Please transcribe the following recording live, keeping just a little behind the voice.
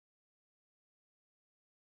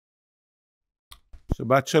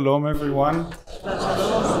Shabbat Shalom, everyone.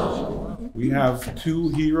 We have two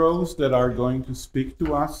heroes that are going to speak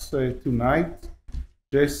to us tonight.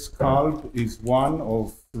 Jess Kalb is one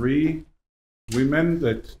of three women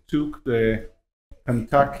that took the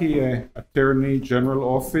Kentucky Attorney General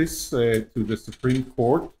office to the Supreme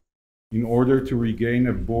Court in order to regain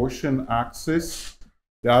abortion access.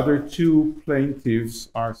 The other two plaintiffs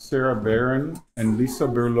are Sarah Barron and Lisa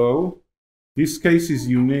Berlow. This case is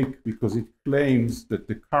unique because it claims that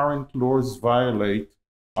the current laws violate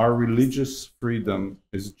our religious freedom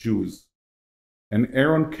as Jews. And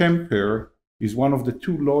Aaron Kemper is one of the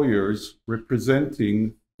two lawyers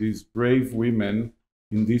representing these brave women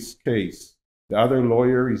in this case. The other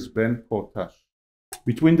lawyer is Ben Potash.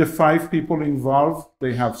 Between the five people involved,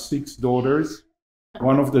 they have 6 daughters.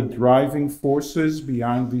 One of the driving forces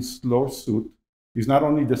behind this lawsuit is not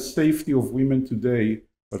only the safety of women today,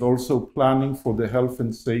 but also planning for the health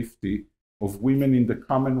and safety of women in the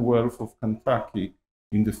Commonwealth of Kentucky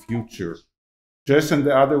in the future. Jess and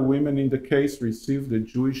the other women in the case received the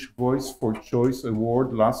Jewish Voice for Choice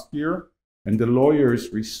Award last year, and the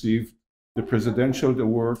lawyers received the Presidential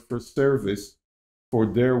Award for Service for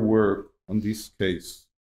their work on this case.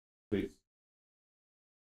 Please.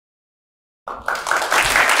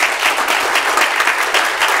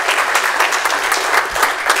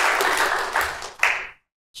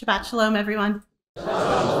 Shabbat Shalom, everyone.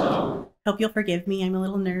 Shalom. Hope you'll forgive me. I'm a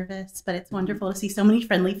little nervous, but it's wonderful to see so many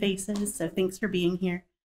friendly faces, so thanks for being here.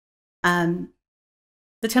 The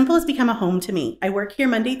temple has become a home to me. I work here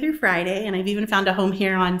Monday through Friday, and I've even found a home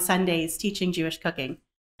here on Sundays teaching Jewish cooking.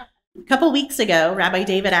 A couple weeks ago, Rabbi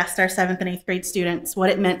David asked our 7th and 8th grade students what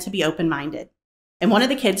it meant to be open-minded. And one of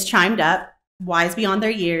the kids chimed up, wise beyond their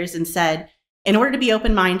years, and said, in order to be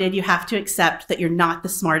open-minded, you have to accept that you're not the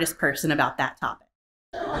smartest person about that topic.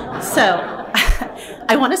 So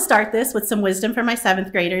I want to start this with some wisdom from my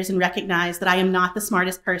 7th graders and recognize that I am not the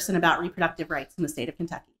smartest person about reproductive rights in the state of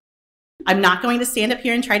Kentucky. I'm not going to stand up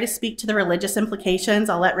here and try to speak to the religious implications.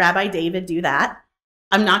 I'll let Rabbi David do that.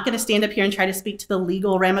 I'm not going to stand up here and try to speak to the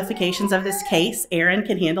legal ramifications of this case. Aaron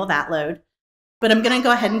can handle that load. But I'm going to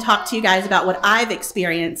go ahead and talk to you guys about what I've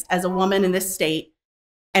experienced as a woman in this state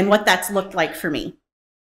and what that's looked like for me.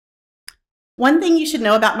 One thing you should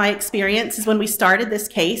know about my experience is when we started this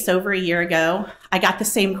case over a year ago, I got the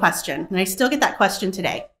same question, and I still get that question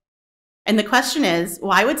today. And the question is,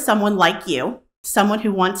 why would someone like you, someone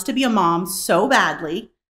who wants to be a mom so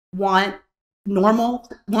badly, want to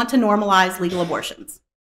normalize legal abortions?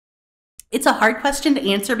 It's a hard question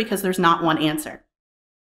to answer because there's not one answer.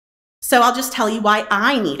 So I'll just tell you why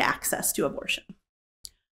I need access to abortion.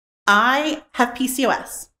 I have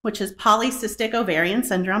PCOS, which is polycystic ovarian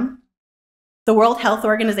syndrome. The World Health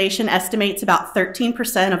Organization estimates about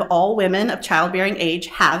 13% of all women of childbearing age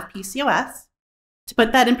have PCOS. To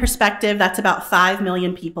put that in perspective, that's about 5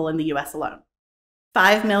 million people in the US alone.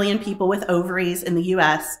 5 million people with ovaries in the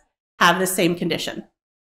US have the same condition.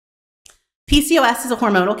 PCOS is a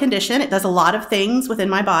hormonal condition. It does a lot of things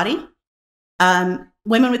within my body.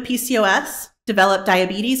 Women with PCOS develop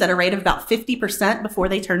diabetes at a rate of about 50% before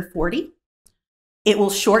they turn 40. It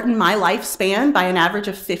will shorten my lifespan by an average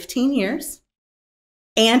of 15 years.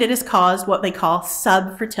 And it has caused what they call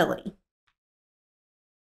subfertility.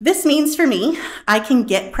 This means for me, I can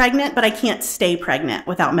get pregnant, but I can't stay pregnant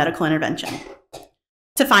without medical intervention.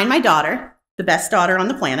 To find my daughter, the best daughter on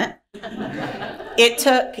the planet, it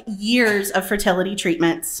took years of fertility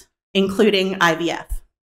treatments, including IVF.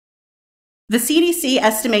 The CDC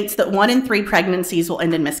estimates that 1 in 3 pregnancies will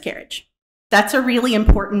end in miscarriage. That's a really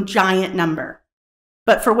important, giant number.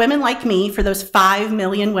 But for women like me, for those 5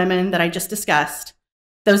 million women that I just discussed,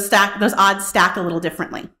 those odds stack a little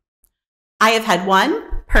differently. I have had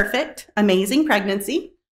one perfect, amazing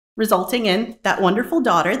pregnancy, resulting in that wonderful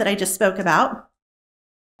daughter that I just spoke about.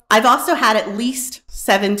 I've also had at least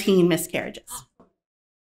 17 miscarriages.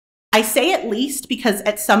 I say at least because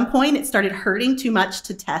at some point it started hurting too much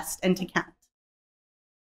to test and to count.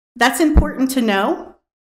 That's important to know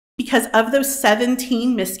because of those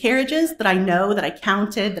 17 miscarriages that I know, that I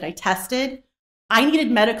counted, that I tested, I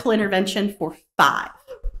needed medical intervention for 5.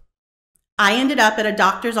 I ended up at a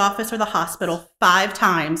doctor's office or the hospital 5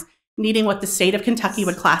 times, needing what the state of Kentucky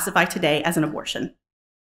would classify today as an abortion.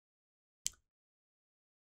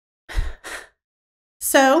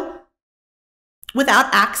 So,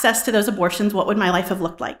 without access to those abortions, what would my life have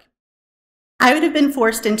looked like? I would have been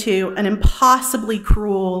forced into an impossibly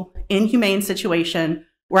cruel, inhumane situation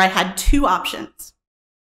where I had 2 options.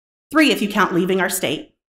 3 if you count leaving our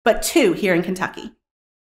state, but 2 here in Kentucky.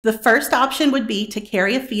 The first option would be to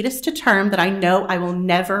carry a fetus to term that I know I will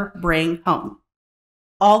never bring home,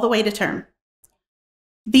 all the way to term.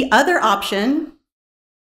 The other option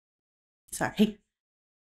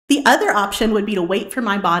would be to wait for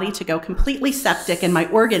my body to go completely septic and my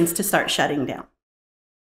organs to start shutting down.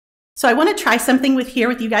 So I want to try something with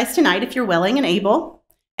you guys tonight, if you're willing and able,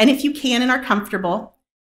 and if you can and are comfortable.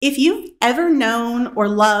 If you've ever known or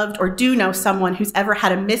loved or do know someone who's ever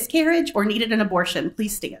had a miscarriage or needed an abortion,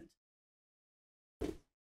 please stand.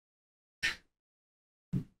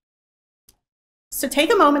 So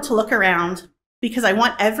take a moment to look around, because I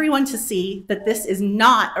want everyone to see that this is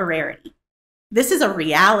not a rarity. This is a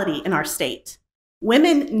reality in our state.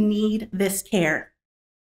 Women need this care.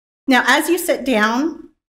 Now, as you sit down,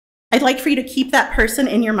 I'd like for you to keep that person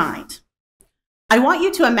in your mind. I want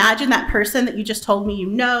you to imagine that person that you just told me you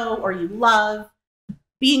know or you love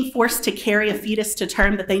being forced to carry a fetus to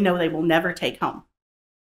term that they know they will never take home.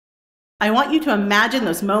 I want you to imagine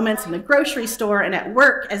those moments in the grocery store and at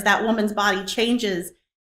work as that woman's body changes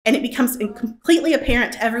and it becomes completely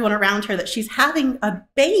apparent to everyone around her that she's having a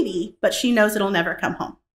baby, but she knows it'll never come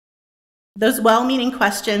home. Those well-meaning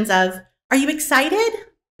questions of, are you excited?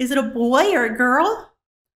 Is it a boy or a girl?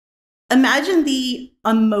 Imagine the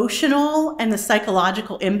emotional and the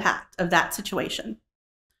psychological impact of that situation.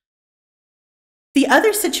 The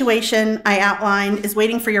other situation I outlined is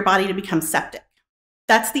waiting for your body to become septic.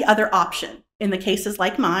 That's the other option in the cases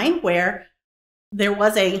like mine where there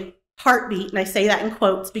was a heartbeat, and I say that in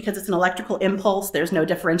quotes because it's an electrical impulse. There's no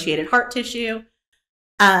differentiated heart tissue.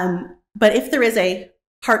 But if there is a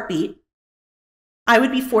heartbeat, I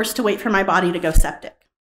would be forced to wait for my body to go septic.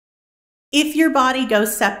 If your body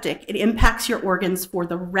goes septic, it impacts your organs for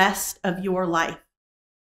the rest of your life.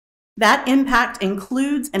 That impact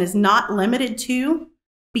includes and is not limited to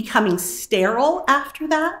becoming sterile after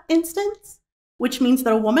that instance, which means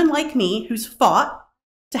that a woman like me who's fought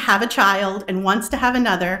to have a child and wants to have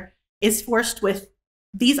another is forced with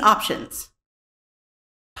these options.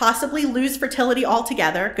 Possibly lose fertility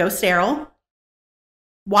altogether, go sterile,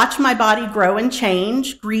 watch my body grow and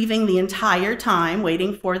change, grieving the entire time,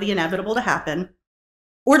 waiting for the inevitable to happen,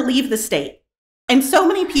 or leave the state. And so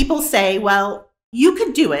many people say, well, you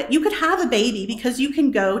could do it. You could have a baby because you can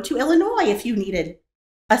go to Illinois if you needed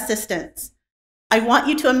assistance. I want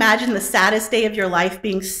you to imagine the saddest day of your life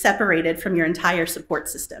being separated from your entire support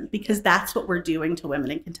system, because that's what we're doing to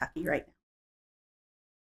women in Kentucky right now.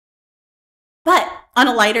 But on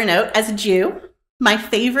a lighter note, as a Jew, my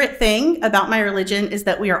favorite thing about my religion is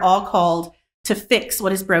that we are all called to fix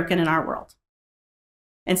what is broken in our world.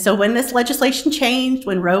 And so when this legislation changed,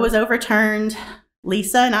 when Roe was overturned,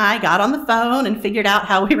 Lisa and I got on the phone and figured out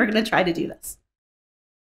how we were going to try to do this.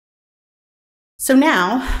 So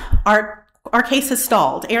now our case has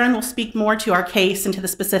stalled. Aaron will speak more to our case and to the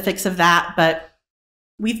specifics of that, but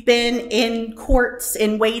we've been in courts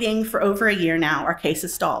in waiting for over a year now. Our case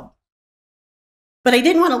is stalled. But I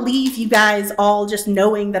didn't want to leave you guys all just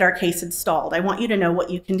knowing that our case had stalled. I want you to know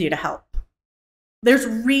what you can do to help. There's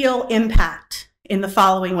real impact in the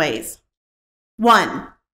following ways. 1,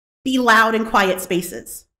 be loud in quiet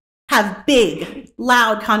spaces. Have big,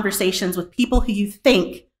 loud conversations with people who you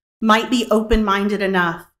think might be open-minded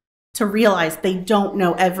enough to realize they don't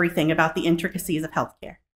know everything about the intricacies of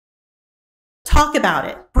healthcare. Talk about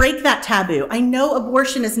it. Break that taboo. I know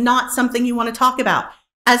abortion is not something you want to talk about.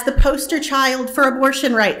 As the poster child for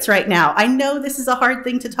abortion rights right now, I know this is a hard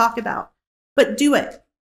thing to talk about, but do it.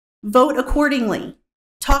 Vote accordingly.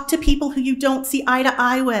 Talk to people who you don't see eye to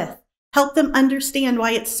eye with. Help them understand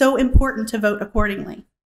why it's so important to vote accordingly.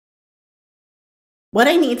 What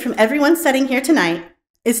I need from everyone sitting here tonight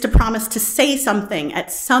is to promise to say something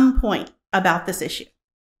at some point about this issue.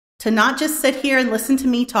 To not just sit here and listen to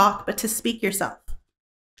me talk, but to speak yourself.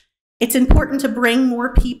 It's important to bring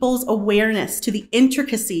more people's awareness to the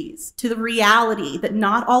intricacies, to the reality that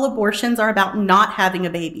not all abortions are about not having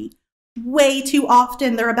a baby. Way too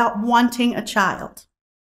often, they're about wanting a child.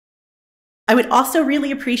 I would also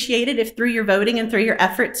really appreciate it if through your voting and through your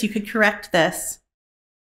efforts, you could correct this.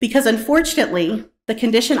 Because unfortunately, the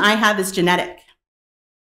condition I have is genetic.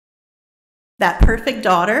 That perfect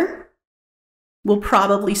daughter will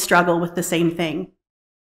probably struggle with the same thing.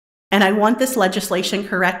 And I want this legislation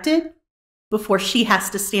corrected before she has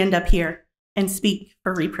to stand up here and speak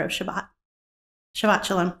for Repro Shabbat. Shabbat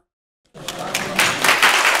Shalom.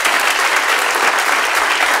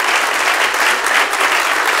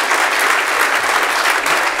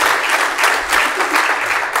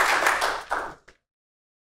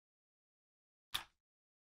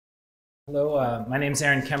 Hello, my name is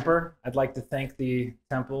Aaron Kemper. I'd like to thank the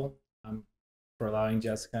Temple for allowing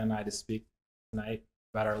Jessica and I to speak tonight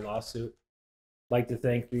about our lawsuit. I'd like to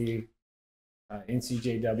thank the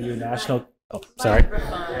NCJW Oh, sorry.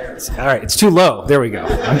 All right, it's too low. There we go.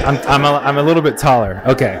 I'm a little bit taller.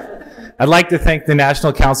 Okay. I'd like to thank the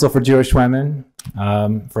National Council for Jewish Women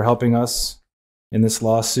for helping us in this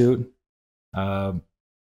lawsuit.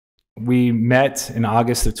 We met in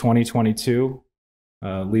August of 2022,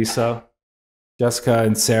 Lisa, Jessica,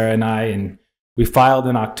 and Sarah and I, and we filed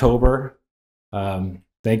in October.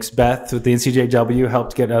 Thanks, Beth, with the NCJW,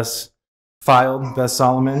 helped get us filed, Beth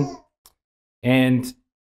Solomon. And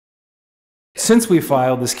since we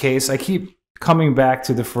filed this case, I keep coming back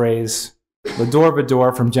to the phrase, L'dor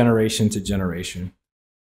v'dor, from generation to generation.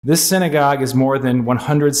 This synagogue is more than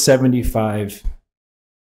 175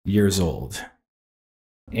 years old.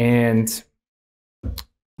 And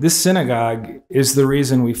this synagogue is the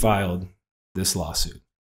reason we filed this lawsuit.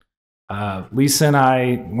 Lisa and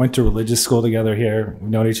I went to religious school together here. We've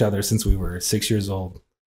known each other since we were 6 years old.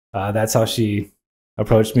 That's how she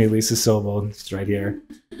approached me, Lisa Sobel, it's right here.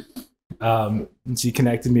 She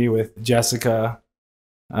connected me with Jessica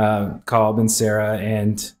Kalb and Sarah,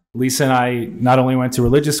 and Lisa and I not only went to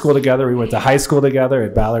religious school together, we went to high school together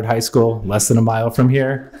at Ballard High School, less than a mile from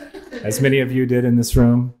here, as many of you did in this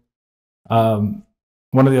room.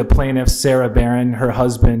 One of the plaintiffs, Sarah Barron, her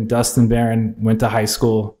husband, Dustin Barron, went to high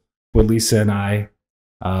school with Lisa and I.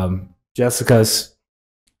 Jessica's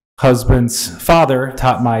husband's father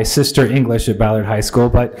taught my sister English at Ballard High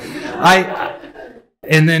School,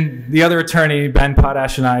 and then the other attorney, Ben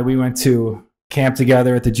Potash, and I, we went to camp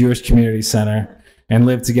together at the Jewish Community Center and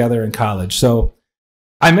lived together in college. So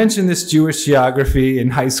I mentioned this Jewish geography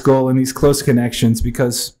in high school and these close connections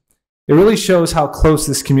because it really shows how close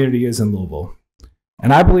this community is in Louisville.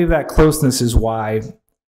 And I believe that closeness is why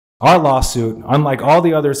our lawsuit, unlike all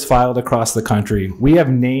the others filed across the country, we have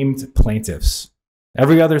named plaintiffs.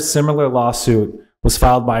 Every other similar lawsuit was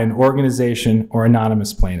filed by an organization or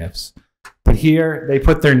anonymous plaintiffs. But here, they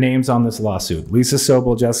put their names on this lawsuit. Lisa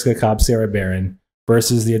Sobel, Jessica Kalb, Sarah Barron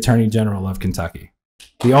versus the Attorney General of Kentucky.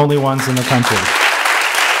 The only ones in the country.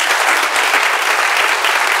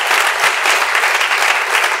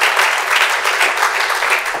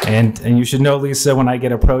 And you should know, Lisa, when I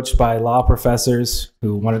get approached by law professors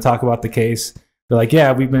who want to talk about the case, they're like,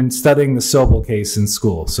 yeah, we've been studying the Sobel case in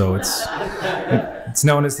school. So it's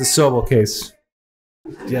known as the Sobel case.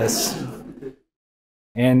 Yes.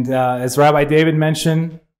 And as Rabbi David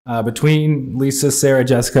mentioned, between Lisa, Sarah,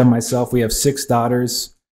 Jessica, and myself, we have 6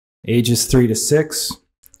 daughters, ages 3 to 6.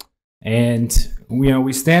 And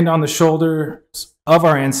we stand on the shoulders of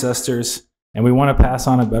our ancestors, and we want to pass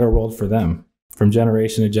on a better world for them, from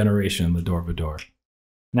generation to generation, L'dor v'dor.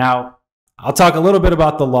 Now, I'll talk a little bit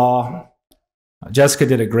about the law. Jessica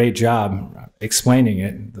did a great job explaining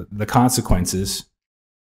it, the consequences.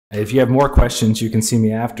 If you have more questions, you can see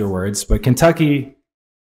me afterwards. But Kentucky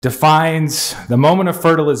defines the moment of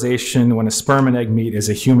fertilization when a sperm and egg meet as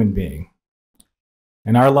a human being.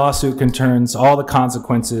 And our lawsuit concerns all the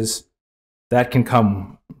consequences that can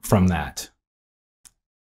come from that.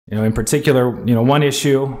 In particular, one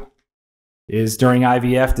issue is during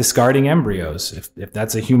IVF discarding embryos. If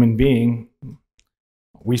that's a human being,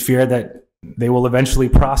 we fear that they will eventually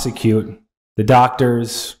prosecute the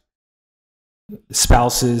doctors,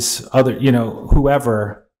 spouses,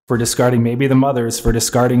 whoever, for discarding, maybe the mothers, for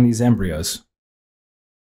discarding these embryos.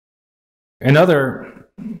 Another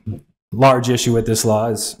large issue with this law,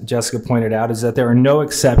 as Jessica pointed out, is that there are no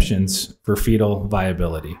exceptions for fetal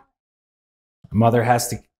viability. A mother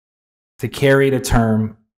has to carry to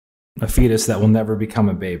term a fetus that will never become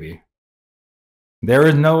a baby. There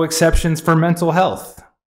are no exceptions for mental health.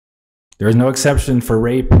 There is no exception for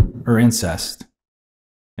rape or incest.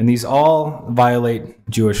 And these all violate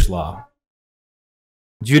Jewish law.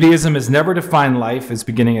 Judaism has never defined life as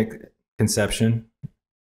beginning at conception.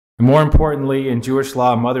 And more importantly, in Jewish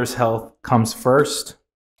law, a mother's health comes first.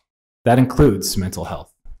 That includes mental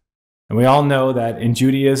health. And we all know that in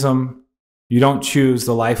Judaism, you don't choose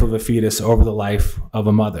the life of a fetus over the life of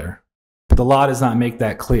a mother. But the law does not make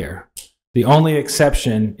that clear. The only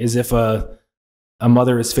exception is if a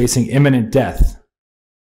mother is facing imminent death.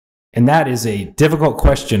 And that is a difficult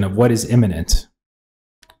question of what is imminent.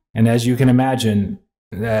 And as you can imagine,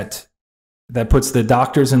 that puts the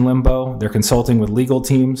doctors in limbo. They're consulting with legal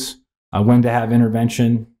teams on when to have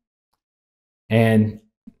intervention. And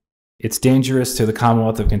it's dangerous to the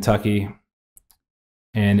Commonwealth of Kentucky,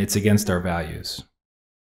 and it's against our values.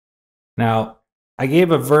 Now, I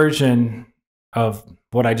gave a version of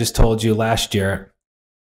what I just told you last year,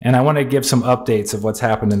 and I want to give some updates of what's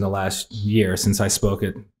happened in the last year since I spoke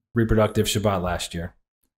at Reproductive Shabbat last year.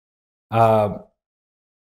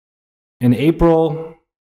 In April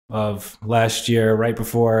of last year, right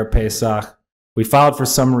before Pesach, We filed for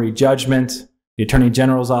summary judgment. The Attorney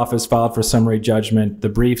General's office filed for summary judgment. The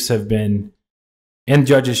briefs have been in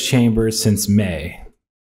judges' chambers since May.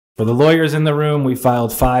 For the lawyers in the room, we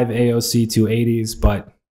filed 5 AOC 280s,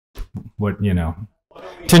 but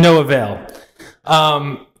to no avail.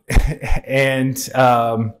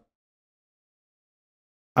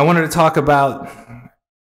 I wanted to talk about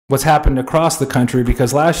what's happened across the country,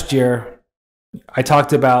 because last year I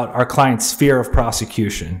talked about our client's fear of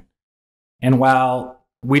prosecution. And while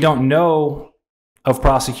we don't know of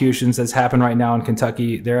prosecutions that's happened right now in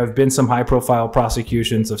Kentucky, there have been some high-profile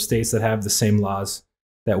prosecutions of states that have the same laws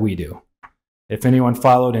that we do. If anyone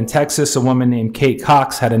followed, in Texas, a woman named Kate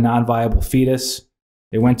Cox had a non-viable fetus.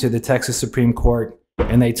 They went to the Texas Supreme Court,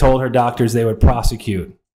 and they told her doctors they would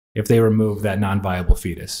prosecute if they removed that non-viable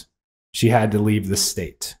fetus. She had to leave the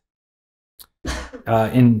state.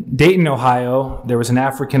 In Dayton, Ohio, there was an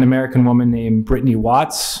African-American woman named Brittany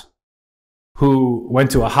Watts who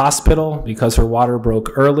went to a hospital because her water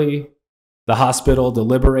broke early. The hospital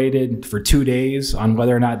deliberated for 2 days on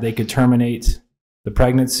whether or not they could terminate the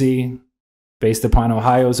pregnancy based upon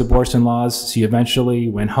Ohio's abortion laws. She eventually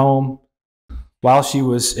went home. While she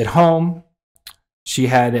was at home, she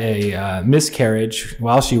had a miscarriage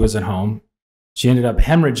while she was at home. She ended up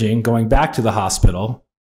hemorrhaging, going back to the hospital.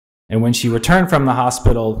 And when she returned from the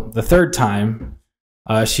hospital the third time,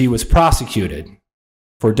 she was prosecuted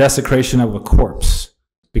for desecration of a corpse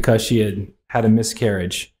because she had had a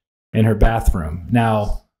miscarriage in her bathroom.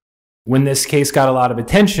 Now, when this case got a lot of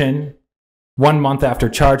attention, 1 month after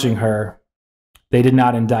charging her, they did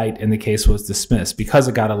not indict and the case was dismissed because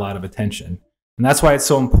it got a lot of attention. And that's why it's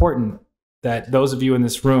so important that those of you in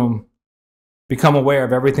this room become aware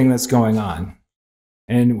of everything that's going on.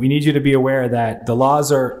 And we need you to be aware that the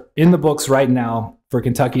laws are in the books right now for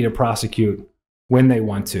Kentucky to prosecute when they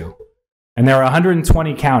want to. And there are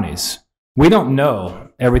 120 counties. We don't know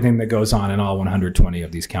everything that goes on in all 120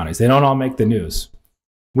 of these counties. They don't all make the news.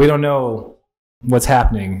 We don't know what's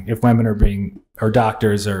happening if women or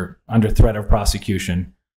doctors are under threat of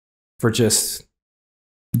prosecution for just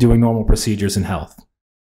doing normal procedures in health.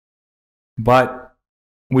 But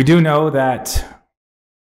we do know that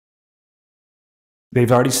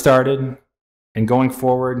they've already started, and going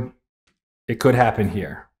forward, it could happen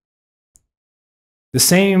here. The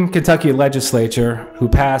same Kentucky legislature who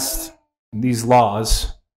passed these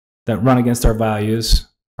laws that run against our values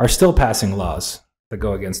are still passing laws that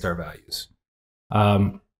go against our values.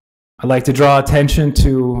 I'd like to draw attention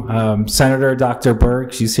to Senator Dr.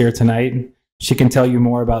 Berg. She's here tonight. She can tell you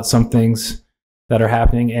more about some things that are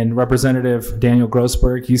happening. And Representative Daniel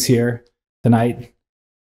Grossberg, he's here tonight.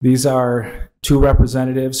 These are 2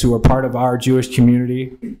 representatives who are part of our Jewish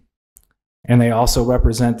community, and they also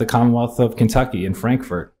represent the Commonwealth of Kentucky in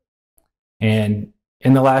Frankfort. And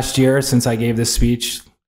in the last year, since I gave this speech,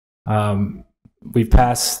 we've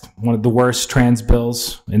passed one of the worst trans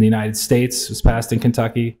bills in the United States. It was passed in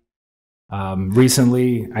Kentucky.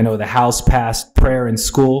 Recently, I know the House passed prayer in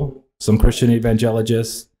school, some Christian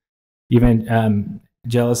evangelists, and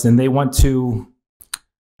they want to,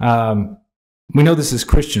 we know this is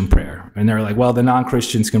Christian prayer, and they're like, well, the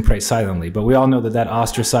non-Christians can pray silently, but we all know that that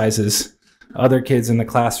ostracizes other kids in the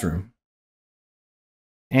classroom.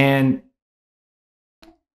 And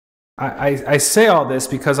I say all this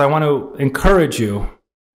because I want to encourage you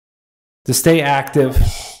to stay active,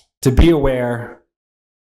 to be aware,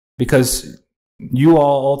 because you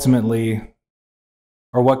all ultimately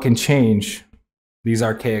are what can change these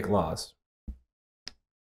archaic laws.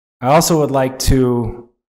 I also would like to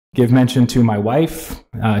give mention to my wife,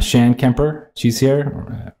 Shan Kemper. She's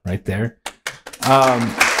here, right there.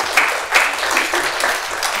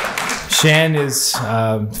 Shan is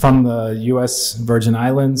from the U.S. Virgin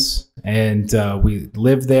Islands, and we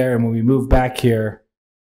lived there. And when we moved back here,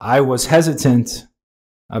 I was hesitant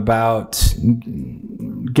about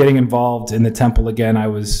getting involved in the temple again. I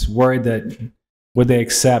was worried that would they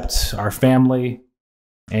accept our family?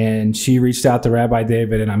 And she reached out to Rabbi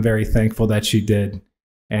David, and I'm very thankful that she did.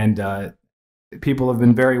 And people have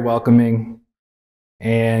been very welcoming.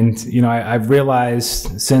 And, you know, I've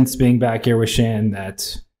realized since being back here with Shan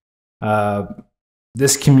that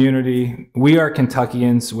this community, we are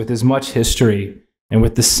Kentuckians with as much history and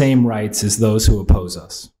with the same rights as those who oppose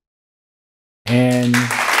us. And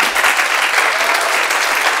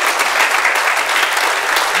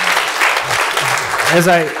as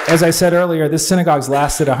I said earlier, this synagogue's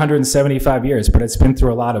lasted 175 years, but it's been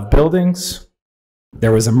through a lot of buildings.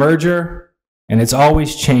 There was a merger, and it's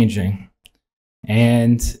always changing.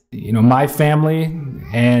 And, you know, my family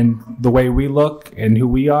and the way we look and who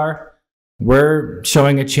we are, we're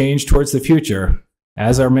showing a change towards the future.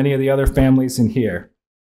 as are many of the other families in here.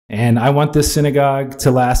 And I want this synagogue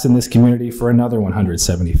to last in this community for another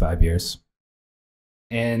 175 years.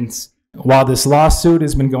 And while this lawsuit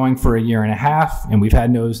has been going for a year and a half and we've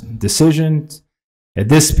had no decisions, at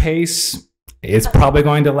this pace, it's probably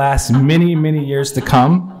going to last many, many years to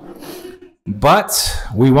come. But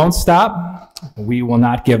we won't stop, we will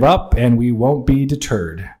not give up, and we won't be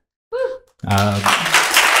deterred.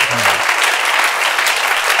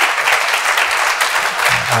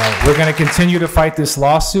 We're going to continue to fight this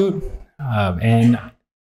lawsuit, and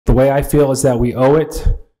the way I feel is that we owe it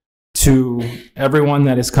to everyone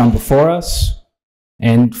that has come before us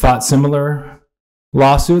and fought similar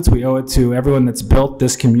lawsuits. We owe it to everyone that's built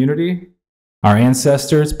this community, our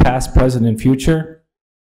ancestors, past, present, and future.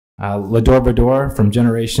 L'dor v'dor, from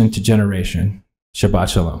generation to generation. Shabbat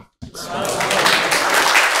shalom. Thanks.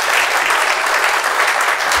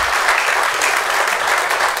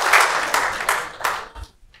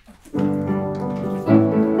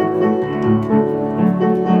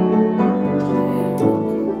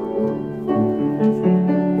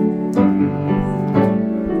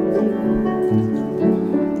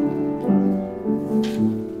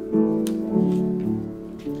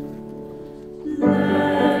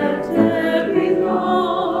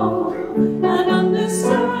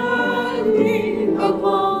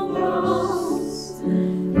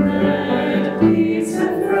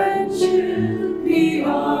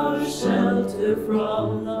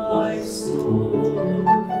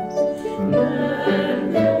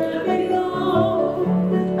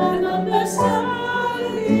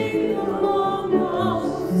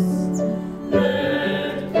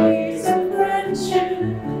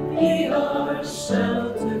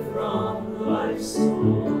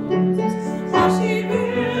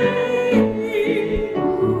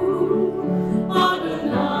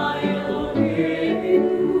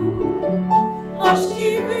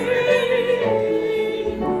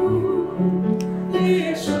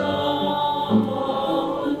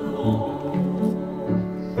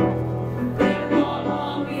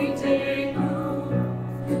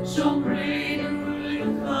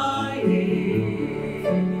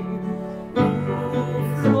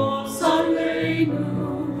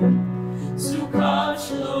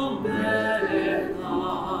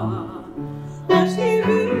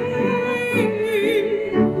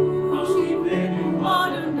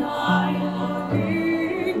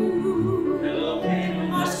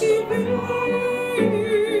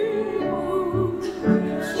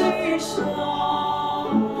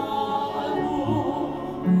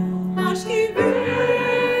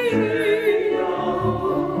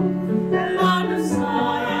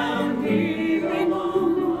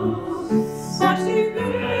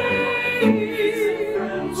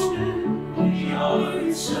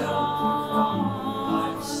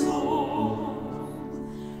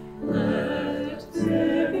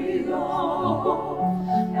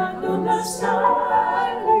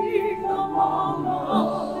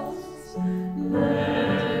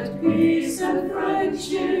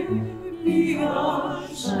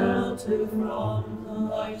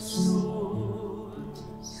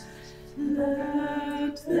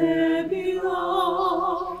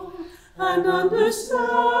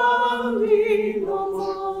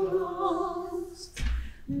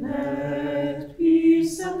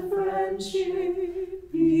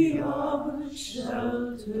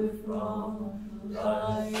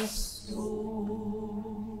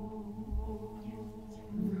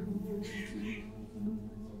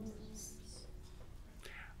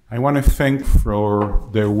 I want to thank for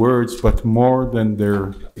their words, but more than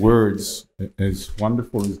their words, as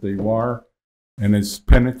wonderful as they are, and as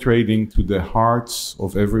penetrating to the hearts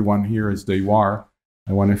of everyone here as they are,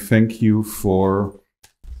 I want to thank you for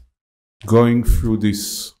going through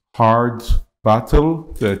this hard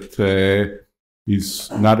battle that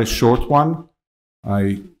is not a short one.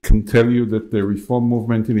 I can tell you that the Reform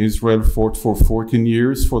movement in Israel fought for 14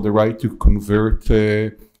 years for the right to convert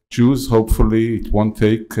Jews. Hopefully it won't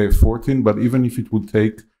take 14, but even if it would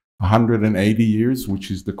take 180 years,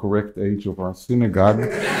 which is the correct age of our synagogue,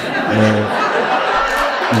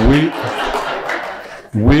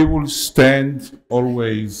 we will stand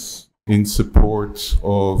always in support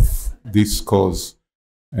of this cause,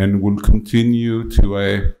 and will continue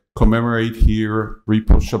to commemorate here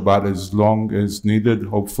Repro Shabbat as long as needed.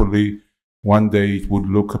 Hopefully one day it would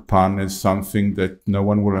look upon as something that no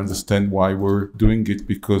one will understand why we're doing it,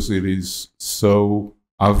 because it is so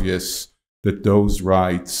obvious that those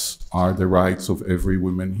rights are the rights of every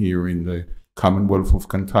woman here in the Commonwealth of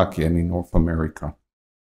Kentucky and in North America.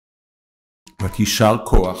 But Yishar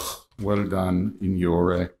Koach, well done in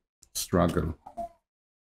your struggle.